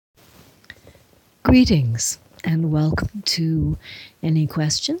Greetings and welcome to Any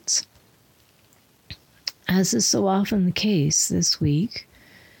Questions? As is so often the case this week,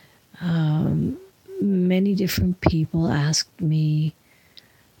 many different people asked me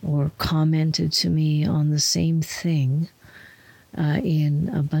or commented to me on the same thing in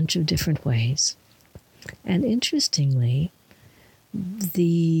a bunch of different ways. And interestingly,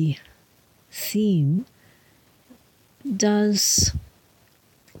 the theme does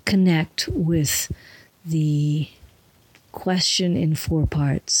connect with the question in 4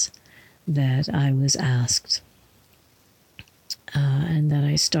 parts that I was asked and that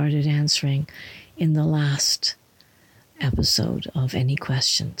I started answering in the last episode of Any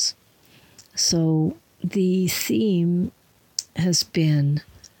Questions. So the theme has been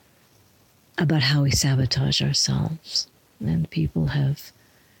about how we sabotage ourselves, and people have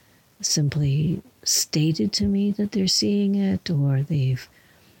simply stated to me that they're seeing it, or they've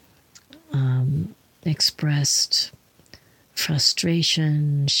expressed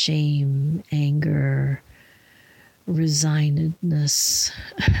frustration, shame, anger, resignedness,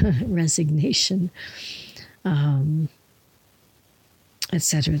 resignation,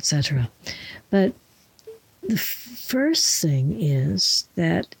 etc., etc. But the first thing is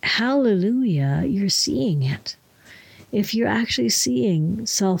that, hallelujah, you're seeing it. If you're actually seeing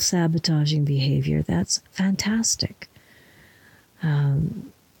self-sabotaging behavior, that's fantastic.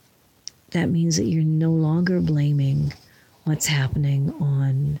 That means that you're no longer blaming what's happening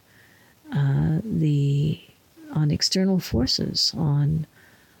on external forces, on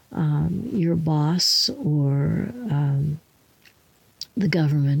your boss or the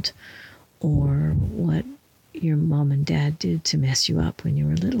government, or what your mom and dad did to mess you up when you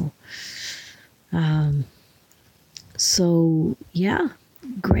were little. So yeah,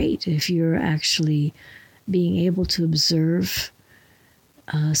 great if you're actually being able to observe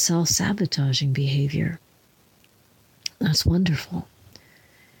self-sabotaging behavior. That's wonderful.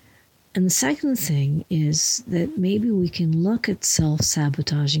 And the second thing is that maybe we can look at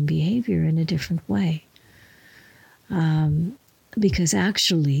self-sabotaging behavior in a different way. Because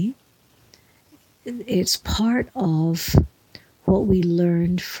actually, it's part of what we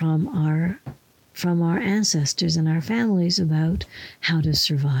learned from our ancestors and our families about how to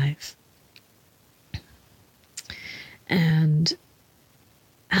survive. And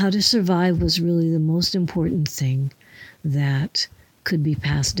how to survive was really the most important thing that could be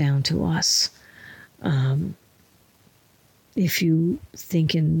passed down to us. If you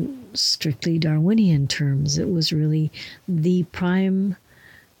think in strictly Darwinian terms, it was really the prime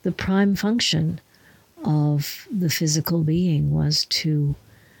function of the physical being was to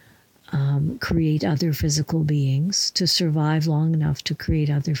create other physical beings, to survive long enough to create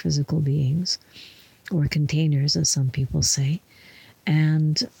other physical beings, or containers, as some people say,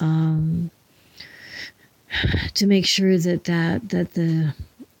 and to make sure that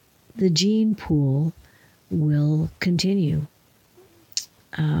the gene pool will continue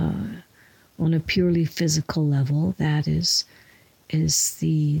on a purely physical level. That is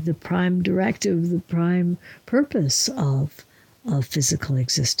the prime directive, the prime purpose of physical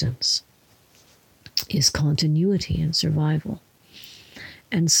existence, is continuity and survival.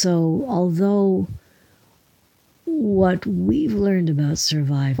 And so, although what we've learned about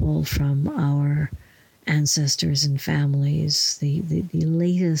survival from our ancestors and families, the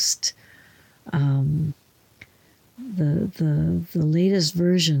latest the latest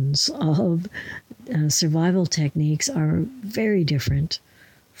versions of survival techniques are very different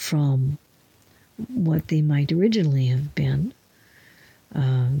from what they might originally have been.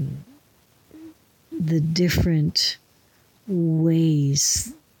 The different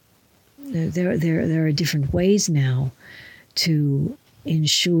ways, there are different ways now to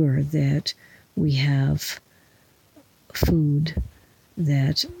ensure that we have food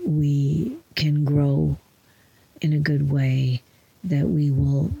that we can grow in a good way, that we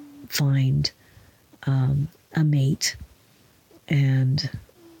will find a mate and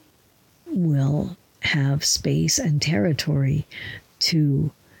will have space and territory to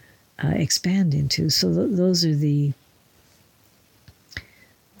expand into. So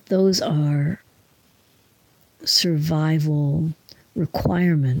those are survival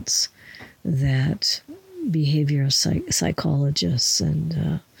requirements that behavioral psychologists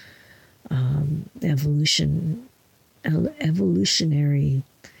and evolutionary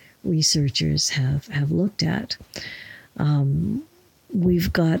researchers have looked at.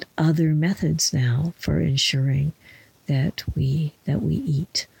 We've got other methods now for ensuring that we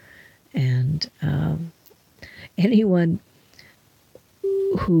eat, and anyone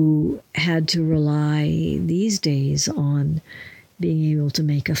who had to rely these days on being able to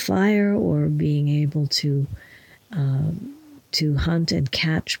make a fire, or being able to hunt and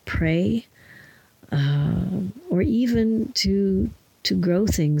catch prey, or even to grow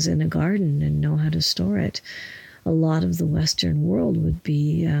things in a garden and know how to store it. A lot of the Western world would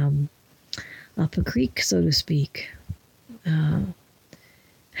be up a creek, so to speak.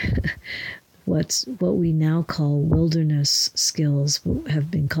 What we now call wilderness skills have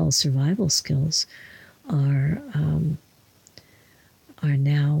been called survival skills are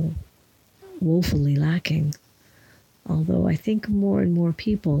now woefully lacking. Although I think more and more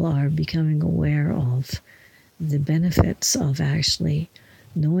people are becoming aware of the benefits of actually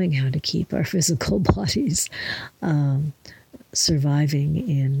knowing how to keep our physical bodies surviving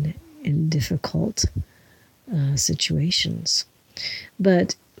in difficult situations.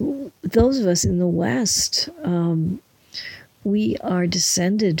 But those of us in the West, we are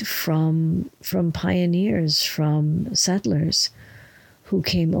descended from pioneers, from settlers who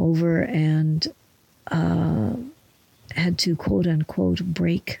came over and had to, quote unquote,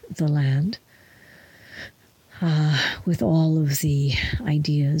 break the land, with all of the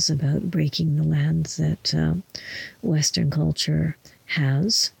ideas about breaking the land that Western culture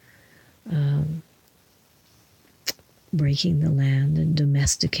has, breaking the land and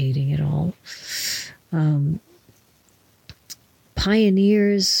domesticating it all.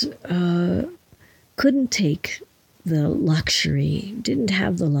 Pioneers couldn't take the luxury, didn't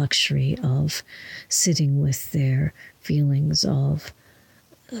have the luxury of sitting with their feelings of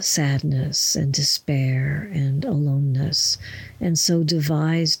sadness and despair and aloneness, and so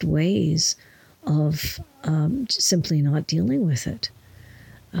devised ways of simply not dealing with it.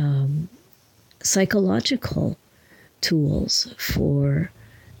 Psychological tools for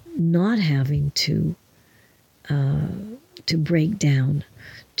not having to break down,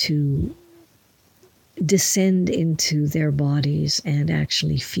 to descend into their bodies and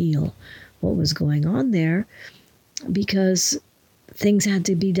actually feel what was going on there, because things had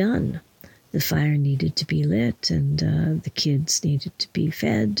to be done. The fire needed to be lit, and the kids needed to be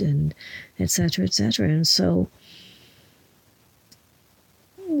fed, and et cetera, et cetera. And so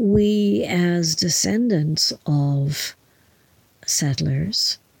we, as descendants of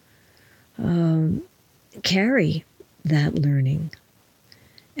settlers, carry that learning.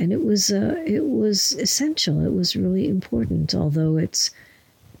 And it was essential. It was really important, although it's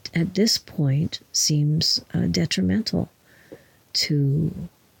at this point seems detrimental to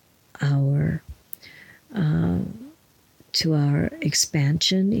our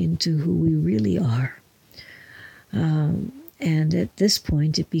expansion into who we really are. And at this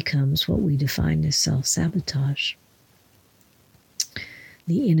point, it becomes what we define as self-sabotage.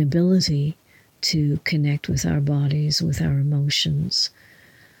 The inability to connect with our bodies, with our emotions,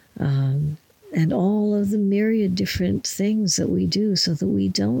 and all of the myriad different things that we do so that we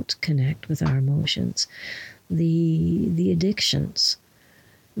don't connect with our emotions. The addictions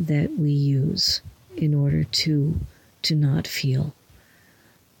that we use in order to not feel,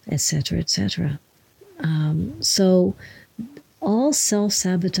 etc., etc. So all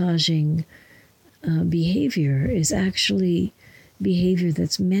self-sabotaging behavior is actually behavior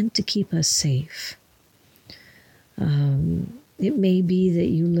that's meant to keep us safe. It may be that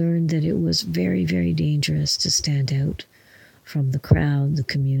you learned that it was very, very dangerous to stand out from the crowd, the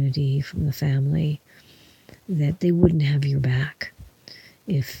community, from the family, that they wouldn't have your back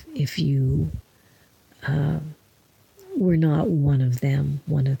if you were not one of them,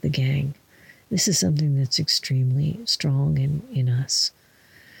 one of the gang. This is something that's extremely strong in us.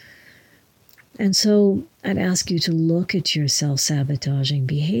 And so I'd ask you to look at your self-sabotaging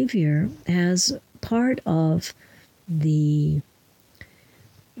behavior as part of the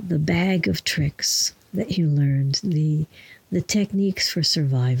bag of tricks that you learned, the techniques for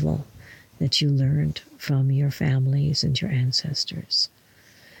survival that you learned from your families and your ancestors.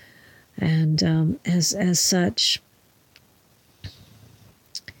 And as such,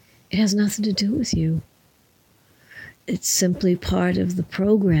 it has nothing to do with you. It's simply part of the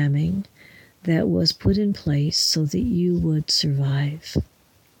programming that was put in place so that you would survive.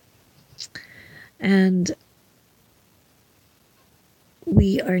 And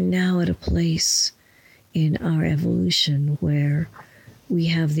we are now at a place in our evolution where we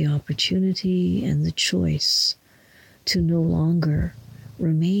have the opportunity and the choice to no longer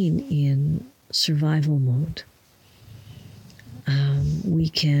remain in survival mode. We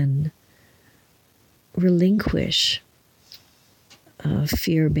can relinquish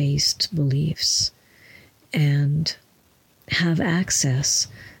fear-based beliefs and have access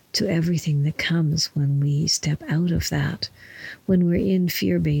to everything that comes when we step out of that. When we're in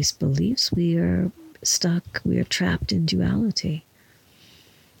fear-based beliefs, we are stuck, we are trapped in duality.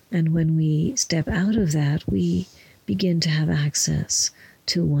 And when we step out of that, we begin to have access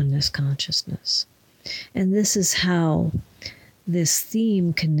to oneness consciousness. And this is how this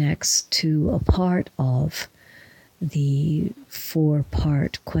theme connects to a part of the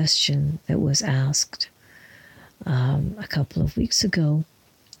 4-part question that was asked a couple of weeks ago,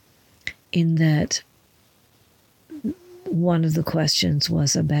 in that one of the questions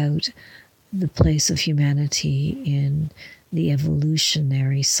was about the place of humanity in the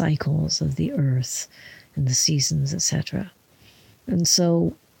evolutionary cycles of the earth and the seasons, etc. And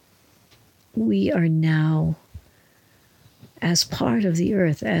so we are now, as part of the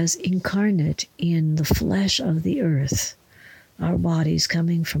earth, as incarnate in the flesh of the earth, our bodies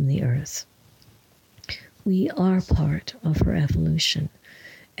coming from the earth. We are part of her evolution.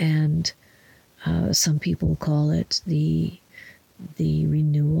 And some people call it the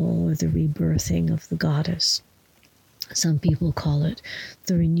renewal or the rebirthing of the goddess. Some people call it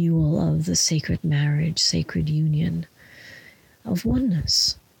the renewal of the sacred marriage, sacred union of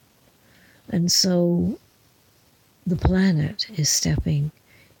oneness. And so the planet is stepping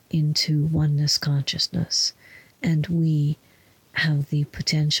into oneness consciousness, and we have the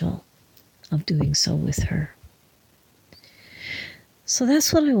potential of doing so with her. So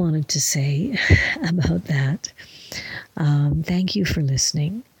that's what I wanted to say about that. Thank you for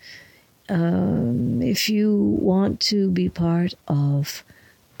listening. If you want to be part of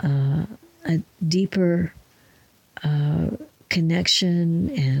a deeper connection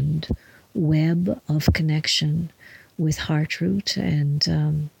and web of connection with Heartroot,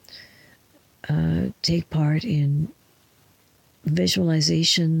 and take part in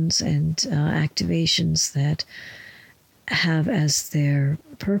visualizations and activations that have as their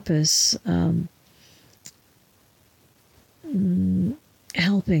purpose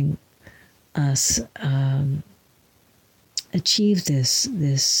helping us achieve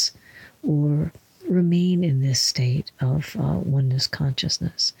this or remain in this state of oneness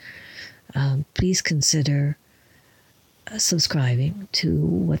consciousness, please consider subscribing to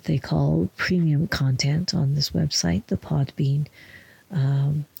what they call premium content on this website, the Podbean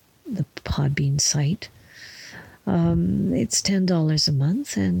site. It's $10 a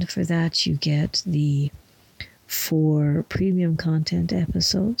month, and for that you get the 4 premium content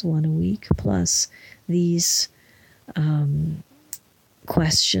episodes, 1 a week, plus these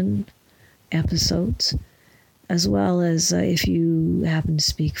question episodes, as well as if you happen to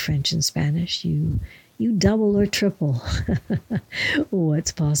speak French and Spanish, you double or triple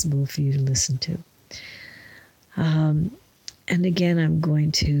what's possible for you to listen to. And again, I'm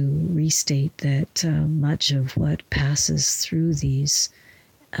going to restate that much of what passes through these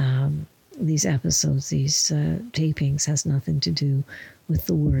episodes, these tapings, has nothing to do with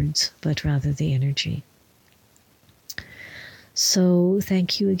the words, but rather the energy. So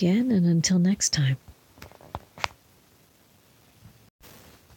thank you again, and until next time.